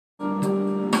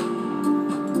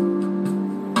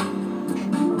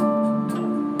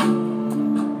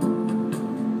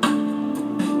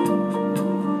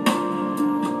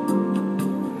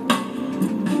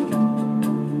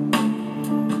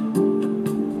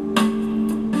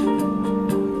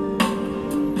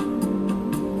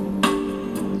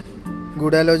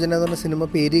ഗൂഢാലോചന എന്ന് പറഞ്ഞ സിനിമ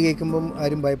പേര് കേൾക്കുമ്പം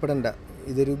ആരും ഭയപ്പെടേണ്ട.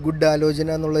 ഇതൊരു ഗുഡ് ആലോചന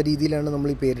എന്നുള്ള രീതിയിലാണ് നമ്മൾ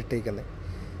ഈ പേരിട്ടേക്കുന്നത്.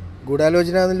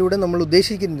 ഗൂഢാലോചന എന്നതിലൂടെ നമ്മൾ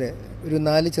ഉദ്ദേശിക്കുന്നത് ഒരു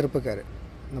 4 ചെറുപ്പക്കാർ,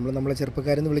 നമ്മളെ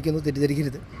ചെറുപ്പക്കാരെന്ന് വിളിക്കുന്നത്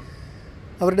തെറ്റിദ്ധരിക്കരുത്.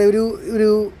 അവരുടെ ഒരു ഒരു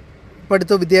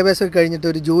പഠിത്തവും വിദ്യാഭ്യാസമൊക്കെ കഴിഞ്ഞിട്ട്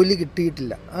ഒരു ജോലി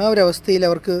കിട്ടിയിട്ടില്ല. ആ ഒരു അവസ്ഥയിൽ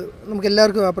അവർക്ക്,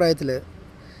 നമുക്കെല്ലാവർക്കും ആ പ്രായത്തിൽ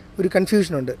ഒരു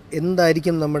കൺഫ്യൂഷനുണ്ട്.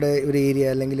 എന്തായിരിക്കും നമ്മുടെ ഒരു ഏരിയ,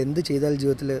 അല്ലെങ്കിൽ എന്ത് ചെയ്താൽ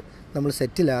ജീവിതത്തിൽ നമ്മൾ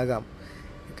സെറ്റിലാകാം.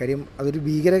 കാര്യം അതൊരു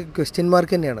ഭീകര ക്വസ്റ്റ്യൻ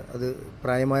മാർക്ക് തന്നെയാണ്. അത്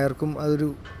പ്രായമായവർക്കും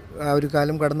ആ ഒരു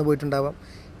കാലം കടന്നു പോയിട്ടുണ്ടാവാം.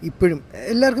 ഇപ്പോഴും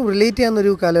എല്ലാവർക്കും റിലേറ്റ്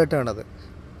ചെയ്യാവുന്നൊരു കാലഘട്ടമാണത്.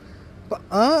 അപ്പോൾ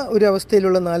ആ ഒരു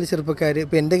അവസ്ഥയിലുള്ള 4 ചെറുപ്പക്കാർ,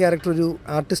 ഇപ്പോൾ എൻ്റെ ക്യാരക്ടർ ഒരു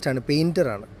ആർട്ടിസ്റ്റാണ്,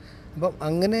 പെയിൻറ്ററാണ്. അപ്പം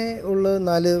അങ്ങനെ ഉള്ള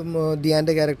 4,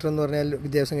 ധ്യാൻ്റെ ക്യാരക്ടർ എന്ന് പറഞ്ഞാൽ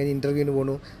വിദ്യാഭ്യാസം കഴിഞ്ഞ് ഇൻ്റർവ്യൂവിന്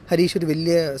പോകണു. ഹരീഷ് ഒരു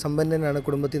വലിയ സമ്പന്നനാണ്,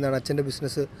 കുടുംബത്തിൽ നിന്നാണ്. അച്ഛൻ്റെ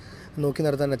ബിസിനസ് നോക്കി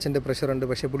നടത്താൻ അച്ഛൻ്റെ പ്രഷറുണ്ട്.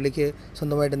 പക്ഷേ പുള്ളിക്ക്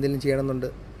സ്വന്തമായിട്ട് എന്തെങ്കിലും ചെയ്യണമെന്നുണ്ട്.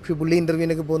 പക്ഷേ പുള്ളി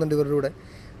ഇൻ്റർവ്യൂവിനൊക്കെ പോകുന്നുണ്ട് ഇവരുടെ കൂടെ.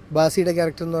 ബാസിയുടെ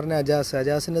ക്യാരക്ടർ എന്ന് പറഞ്ഞാൽ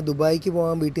അജാസിന് ദുബായിക്ക്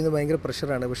പോകാൻ വീട്ടിൽ നിന്ന് ഭയങ്കര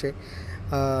പ്രഷറാണ്. പക്ഷേ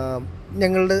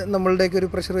നമ്മളുടെയൊക്കെ ഒരു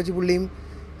പ്രഷർ വെച്ച് പുള്ളിയും,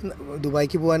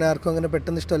 ദുബായിക്ക് പോകാൻ ആർക്കും അങ്ങനെ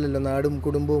പെട്ടെന്ന് ഇഷ്ടമല്ലല്ലോ. നാടും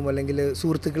കുടുംബവും അല്ലെങ്കിൽ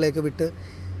സുഹൃത്തുക്കളെയൊക്കെ വിട്ട്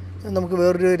നമുക്ക്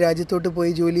വേറൊരു രാജ്യത്തോട്ട്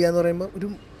പോയി ജോലി ചെയ്യാന്ന് പറയുമ്പോൾ ഒരു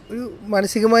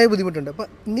മാനസികമായ ബുദ്ധിമുട്ടുണ്ട്. അപ്പോൾ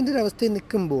ഇങ്ങനത്തെ ഒരു അവസ്ഥയിൽ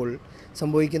നിൽക്കുമ്പോൾ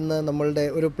സംഭവിക്കുന്ന നമ്മളുടെ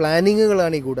ഒരു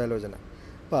പ്ലാനിങ്ങുകളാണ് ഈ ഗൂഢാലോചന.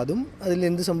 അപ്പോൾ അതിൽ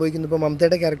എന്ത് സംഭവിക്കുന്നു. ഇപ്പോൾ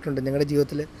മമതയുടെ ക്യാരക്ടറുണ്ട് ഞങ്ങളുടെ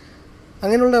ജീവിതത്തിൽ.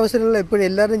 അങ്ങനെയുള്ള അവസരങ്ങളിൽ എപ്പോഴും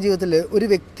എല്ലാവരുടെയും ജീവിതത്തിൽ ഒരു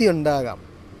വ്യക്തി ഉണ്ടാകാം.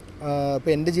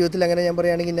 അപ്പോൾ എൻ്റെ ജീവിതത്തിൽ അങ്ങനെ ഞാൻ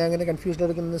പറയുകയാണെങ്കിൽ, ഞാൻ അങ്ങനെ കൺഫ്യൂഷൻ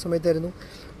എടുക്കുന്ന സമയത്തായിരുന്നു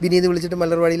വിനീത് വിളിച്ചിട്ട്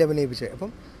മലർവാടിയിൽ അഭിനയിപ്പിച്ചത്.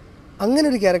 അപ്പം അങ്ങനെ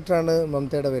ഒരു ക്യാരക്ടറാണ്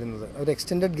മമതയുടെ വരുന്നത്. ഒരു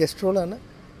എക്സ്റ്റെൻഡഡ് ഗസ്റ്റ് റോളാണ്.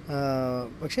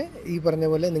 പക്ഷേ ഈ പറഞ്ഞ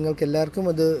പോലെ നിങ്ങൾക്ക് എല്ലാവർക്കും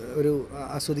അത് ഒരു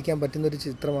ആസ്വദിക്കാൻ പറ്റുന്നൊരു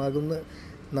ചിത്രമാകുമെന്ന്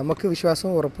നമുക്ക്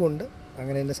വിശ്വാസവും ഉറപ്പുമുണ്ട്.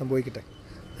 അങ്ങനെ തന്നെ സംഭവിക്കട്ടെ.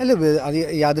 അല്ല, അത്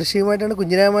യാദൃശ്ചികമായിട്ടാണ്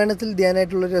കുഞ്ഞിരാമായണത്തിൽ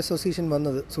ധ്യാനായിട്ടുള്ളൊരു അസോസിയേഷൻ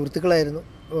വന്നത്. സുഹൃത്തുക്കളായിരുന്നു.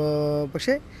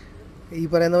 പക്ഷേ ഈ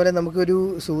പറയുന്ന പോലെ നമുക്കൊരു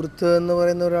സുഹൃത്ത് എന്ന്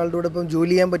പറയുന്ന ഒരാളുടെ കൂടെ ഇപ്പം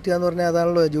ജോലി ചെയ്യാൻ പറ്റുക എന്ന് പറഞ്ഞാൽ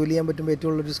അതാണല്ലോ ജോലി ചെയ്യാൻ പറ്റുമ്പോൾ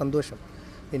ഏറ്റവും ഉള്ളൊരു സന്തോഷം.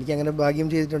 എനിക്കങ്ങനെ ഭാഗ്യം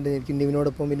ചെയ്തിട്ടുണ്ട്. എനിക്ക്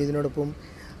നിവിനോടൊപ്പം, വിനീതിനോടൊപ്പം,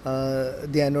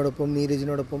 ധ്യാനോടൊപ്പം,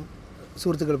 നീരജിനോടൊപ്പം,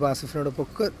 സുഹൃത്തുക്കൾ ഇപ്പോൾ ആസിഫിനോടൊപ്പം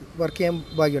ഒക്കെ വർക്ക് ചെയ്യാൻ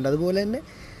ഭാഗ്യമുണ്ട്. അതുപോലെ തന്നെ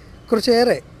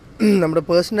കുറച്ചേറെ നമ്മുടെ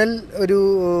പേഴ്സണൽ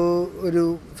ഒരു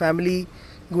ഫാമിലി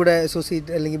കൂടെ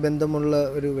അസോസിയേറ്റ് അല്ലെങ്കിൽ ബന്ധമുള്ള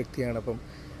ഒരു വ്യക്തിയാണ്. അപ്പം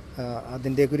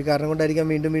അതിൻ്റെയൊക്കെ ഒരു കാരണം കൊണ്ടായിരിക്കാം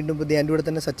വീണ്ടും ഇപ്പോൾ ധ്യാൻ്റെ കൂടെ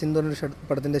തന്നെ സച്ചിൻ എന്ന് പറഞ്ഞൊരു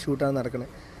പടത്തിൻ്റെ ഷൂട്ടാണ്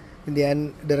നടക്കുന്നത്. ധ്യാൻ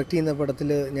ഡയറക്റ്റ് ചെയ്യുന്ന പടത്തിൽ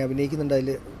ഞാൻ അഭിനയിക്കുന്നുണ്ട്. അതിൽ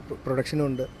പ്രൊഡക്ഷനും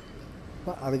ഉണ്ട്.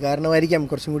 അപ്പോൾ അത് കാരണമായിരിക്കാം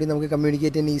കുറച്ചും കൂടി നമുക്ക്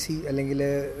കമ്മ്യൂണിക്കേറ്റ് ചെയ്യാൻ ഈസി, അല്ലെങ്കിൽ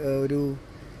ഒരു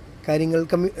കാര്യങ്ങൾ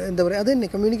എന്താ പറയുക, അത് തന്നെ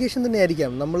കമ്മ്യൂണിക്കേഷൻ തന്നെ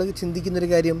ആയിരിക്കാം. നമ്മൾ ചിന്തിക്കുന്നൊരു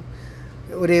കാര്യം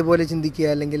ഒരേപോലെ ചിന്തിക്കുക,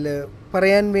 അല്ലെങ്കിൽ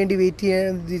പറയാൻ വേണ്ടി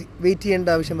വെയിറ്റ് ചെയ്യേണ്ട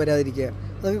ആവശ്യം വരാതിരിക്കുക,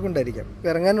 അതൊക്കെ കൊണ്ടായിരിക്കാം.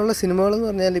 ഇറങ്ങാനുള്ള സിനിമകളെന്ന്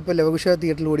പറഞ്ഞാൽ ഇപ്പോൾ ലവകുശ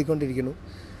തിയേറ്ററിൽ ഓടിക്കൊണ്ടിരിക്കുന്നു.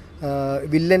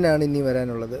 വില്ലനാണ് ഇനി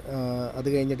വരാനുള്ളത്. അത്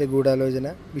കഴിഞ്ഞിട്ട് ഗൂഢാലോചന,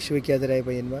 വിശ്വവിഖ്യാതരായ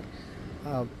പയ്യന്മാർ,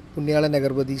 പുണ്യാളൻ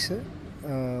നഗർബദീസ്,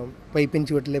 പൈപ്പിൻ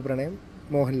ചുവട്ടിലെ പ്രണയം,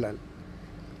 മോഹൻലാൽ,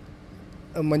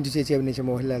 മഞ്ജു ചേച്ചി അഭിനയിച്ച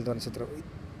മോഹൻലാൽ എന്ന് പറഞ്ഞ ചിത്രം.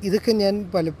 ഇതൊക്കെ ഞാൻ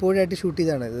പലപ്പോഴായിട്ട് ഷൂട്ട്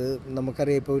ചെയ്തതാണ്. ഇത്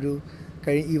നമുക്കറിയാം. ഇപ്പോൾ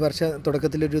ഈ വർഷ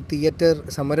തുടക്കത്തിലൊരു തിയേറ്റർ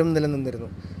സമരം നിലനിന്നിരുന്നു.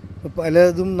 അപ്പോൾ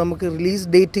പലതും നമുക്ക് റിലീസ്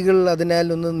ഡേറ്റുകൾ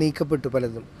അതിനാലൊന്ന് നീക്കപ്പെട്ടു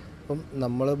പലതും. അപ്പം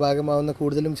നമ്മൾ ഭാഗമാവുന്ന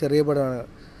കൂടുതലും ചെറിയ പടമാണ്.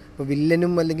 ഇപ്പോൾ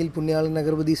വില്ലനും അല്ലെങ്കിൽ പുണ്യാളൻ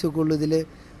നഗർബദീസും ഒക്കെ ഉള്ളൂ ഇതിൽ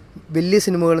വലിയ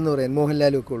സിനിമകളെന്ന് പറയാൻ,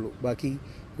 മോഹൻലാലും ഒക്കെ ഉള്ളൂ. ബാക്കി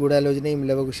ഗൂഢാലോചനയും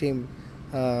ലവകുശയും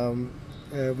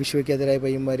വിശ്വവിഖ്യാതരായ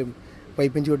പയ്യന്മാരും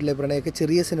പൈപ്പിൻ ചുവട്ടിലെ പ്രണയമൊക്കെ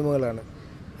ചെറിയ സിനിമകളാണ്.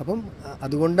 അപ്പം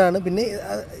അതുകൊണ്ടാണ്. പിന്നെ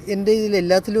എൻ്റെ ഇതിൽ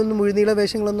എല്ലാത്തിലും ഒന്നും മുഴുനീള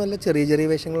വേഷങ്ങളൊന്നും അല്ല, ചെറിയ ചെറിയ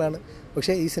വേഷങ്ങളാണ്.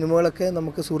 പക്ഷേ ഈ സിനിമകളൊക്കെ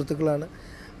നമുക്ക് സുഹൃത്തുക്കളാണ്.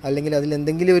 അല്ലെങ്കിൽ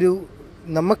അതിലെന്തെങ്കിലും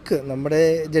നമ്മുടെ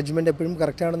ജഡ്ജ്മെൻറ്റ് എപ്പോഴും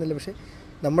കറക്റ്റാണെന്നില്ല, പക്ഷേ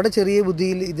നമ്മുടെ ചെറിയ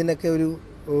ബുദ്ധിയിൽ ഇതിനൊക്കെ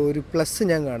ഒരു പ്ലസ്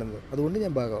ഞാൻ കാണുന്നു. അതുകൊണ്ട്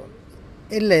ഞാൻ ഭാഗമാകുന്നു.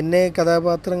 ഇല്ല, എന്നെ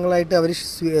കഥാപാത്രങ്ങളായിട്ട് അവർ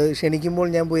ക്ഷണിക്കുമ്പോൾ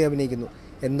ഞാൻ പോയി അഭിനയിക്കുന്നു.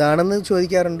 എന്താണെന്ന്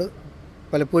ചോദിക്കാറുണ്ട്.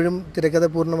 പലപ്പോഴും തിരക്കഥ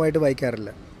പൂർണ്ണമായിട്ട് വായിക്കാറില്ല.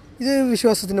 ഇത്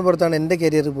വിശ്വാസത്തിൻ്റെ പുറത്താണ് എൻ്റെ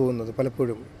കരിയർ പോകുന്നത്.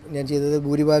 പലപ്പോഴും ഞാൻ ചെയ്തത്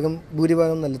ഭൂരിഭാഗം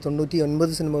നല്ല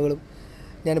 99 സിനിമകളും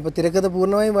ഞാനിപ്പോൾ തിരക്കഥ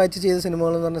പൂർണ്ണമായും വായിച്ച് ചെയ്ത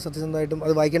സിനിമകളെന്ന് പറഞ്ഞാൽ സത്യസന്ധമായിട്ടും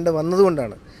അത് വായിക്കേണ്ട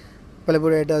വന്നതുകൊണ്ടാണ്.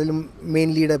 പലപ്പോഴായിട്ട് അതിലും മെയിൻ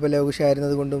ലീഡ് ഇപ്പോൾ ലവകുശ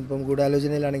ആയിരുന്നത് കൊണ്ടും, ഇപ്പം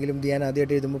ഗൂഢാലോചനയിലാണെങ്കിലും ധ്യാൻ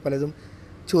ആദ്യമായിട്ട് എഴുതുമ്പോൾ പലതും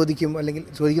ചോദിക്കും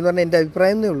പറഞ്ഞാൽ എൻ്റെ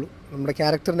അഭിപ്രായം എന്നേ ഉള്ളൂ, നമ്മുടെ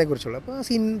ക്യാരക്ടറിനെ കുറിച്ചുള്ള. അപ്പോൾ ആ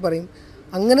സീൻ പറയും.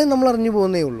 അങ്ങനെ നമ്മൾ അറിഞ്ഞു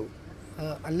പോകുന്നേ ഉള്ളൂ.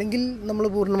 അല്ലെങ്കിൽ നമ്മൾ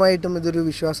പൂർണ്ണമായിട്ടും ഇതൊരു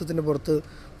വിശ്വാസത്തിൻ്റെ പുറത്ത്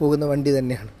പോകുന്ന വണ്ടി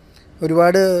തന്നെയാണ്.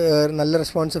 ഒരുപാട് നല്ല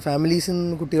റെസ്പോൺസ് ഫാമിലീസിൽ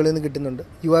നിന്ന്, കുട്ടികളിൽ നിന്ന് കിട്ടുന്നുണ്ട്.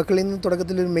 യുവാക്കളിൽ നിന്ന്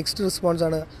തുടക്കത്തിലൊരു മിക്സ്ഡ്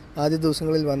റെസ്പോൺസാണ് ആദ്യ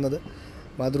ദിവസങ്ങളിൽ വന്നത്.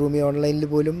 മാതൃഭൂമി ഓൺലൈനിൽ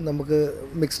പോലും നമുക്ക്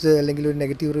മിക്സ്ഡ് അല്ലെങ്കിൽ ഒരു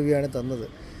നെഗറ്റീവ് റിവ്യൂ ആണ് തന്നത്.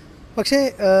 പക്ഷേ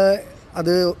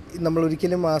അത്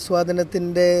നമ്മളൊരിക്കലും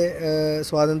ആസ്വാദനത്തിൻ്റെ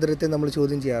സ്വാതന്ത്ര്യത്തെ നമ്മൾ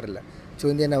ചോദ്യം ചെയ്യാറില്ല.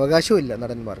 ചോദ്യം ചെയ്യാൻ അവകാശമില്ല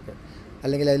നടന്മാർക്ക്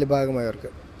അല്ലെങ്കിൽ അതിൽ ഭാഗമായവർക്ക്.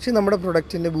 പക്ഷേ നമ്മുടെ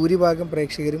പ്രൊഡക്റ്റിൻ്റെ ഭൂരിഭാഗം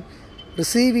പ്രേക്ഷകരും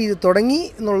റിസീവ് ചെയ്ത് തുടങ്ങി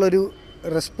എന്നുള്ളൊരു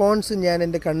റെസ്പോൺസ് ഞാൻ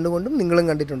എൻ്റെ കണ്ണുകൊണ്ടും നിങ്ങളും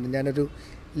കണ്ടിട്ടുണ്ട്. ഞാനൊരു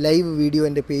ലൈവ് വീഡിയോ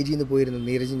എൻ്റെ പേജിൽ നിന്ന് പോയിരുന്നു,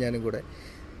 നീരജും ഞാനും കൂടെ.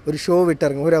 ഒരു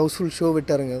ഹൗസ്ഫുൾ ഷോ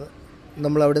വിട്ടിറങ്ങുന്നത്.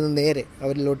 നമ്മളവിടെ നിന്ന് നേരെ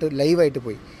അവരിലോട്ട് ലൈവായിട്ട്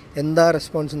പോയി എന്താ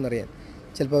റെസ്പോൺസ് എന്നറിയാൻ.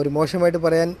 ചിലപ്പോൾ അവർ മോശമായിട്ട്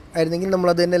പറയാൻ ആയിരുന്നെങ്കിൽ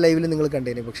നമ്മളത് തന്നെ ലൈവിൽ നിങ്ങൾ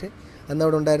കണ്ടേനെ. പക്ഷേ അന്ന്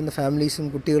അവിടെ ഉണ്ടായിരുന്ന ഫാമിലീസും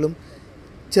കുട്ടികളും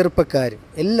ചെറുപ്പക്കാരും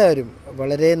എല്ലാവരും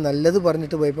വളരെ നല്ലത്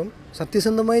പറഞ്ഞിട്ട് പോയപ്പം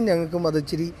സത്യസന്ധമായി ഞങ്ങൾക്കും അത്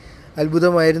ഇച്ചിരി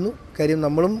അത്ഭുതമായിരുന്നു. കാര്യം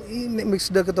നമ്മളും ഈ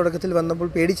മിക്സ്ഡൊക്കെ തുടക്കത്തിൽ വന്നപ്പോൾ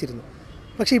പേടിച്ചിരുന്നു.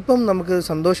 പക്ഷേ ഇപ്പം നമുക്ക്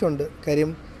സന്തോഷമുണ്ട്.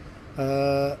 കാര്യം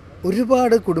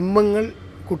ഒരുപാട് കുടുംബങ്ങൾ,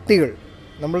 കുട്ടികൾ,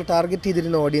 നമ്മൾ ടാർഗറ്റ്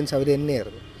ചെയ്തിരുന്ന ഓഡിയൻസ് അവർ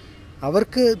തന്നെയായിരുന്നു.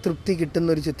 അവർക്ക് തൃപ്തി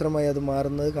കിട്ടുന്നൊരു ചിത്രമായി അത്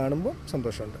മാറുന്നത് കാണുമ്പോൾ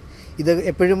സന്തോഷമുണ്ട്. ഇത്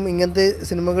എപ്പോഴും ഇങ്ങനത്തെ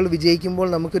സിനിമകൾ വിജയിക്കുമ്പോൾ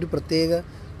നമുക്കൊരു പ്രത്യേക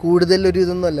കൂടുതലൊരു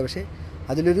ഇതൊന്നുമല്ല, പക്ഷേ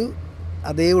അതിലൊരു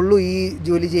അതേ ഉള്ളൂ ഈ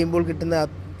ജോലി ചെയ്യുമ്പോൾ കിട്ടുന്ന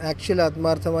ആക്ച്വൽ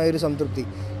ആത്മാർത്ഥമായൊരു സംതൃപ്തി.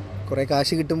 കുറേ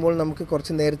കാശ് കിട്ടുമ്പോൾ നമുക്ക്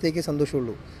കുറച്ച് നേരത്തേക്ക്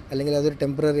സന്തോഷമുള്ളൂ, അല്ലെങ്കിൽ അതൊരു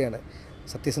ടെമ്പററിയാണ്.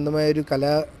 സത്യസന്ധമായൊരു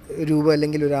കലാരൂപം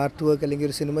അല്ലെങ്കിൽ ഒരു ആർട്ട് വർക്ക് അല്ലെങ്കിൽ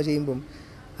ഒരു സിനിമ ചെയ്യുമ്പം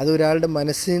അത് ഒരാളുടെ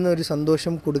മനസ്സിൽ നിന്ന് ഒരു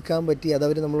സന്തോഷം കൊടുക്കാൻ പറ്റി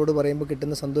അതവർ നമ്മളോട് പറയുമ്പോൾ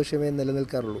കിട്ടുന്ന സന്തോഷമേ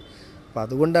നിലനിൽക്കാറുള്ളൂ. അപ്പോൾ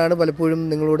അതുകൊണ്ടാണ് പലപ്പോഴും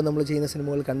നിങ്ങളോട് നമ്മൾ ചെയ്യുന്ന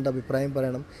സിനിമകൾ കണ്ട അഭിപ്രായം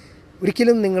പറയണം.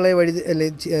 ഒരിക്കലും നിങ്ങളെ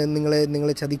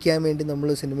നിങ്ങളെ ചതിക്കാൻ വേണ്ടി നമ്മൾ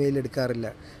സിനിമയിൽ എടുക്കാറില്ല.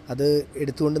 അത്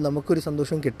എടുത്തുകൊണ്ട് നമുക്കൊരു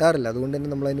സന്തോഷം കിട്ടാറില്ല. അതുകൊണ്ട് തന്നെ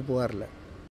നമ്മളതിന് പോകാറില്ല.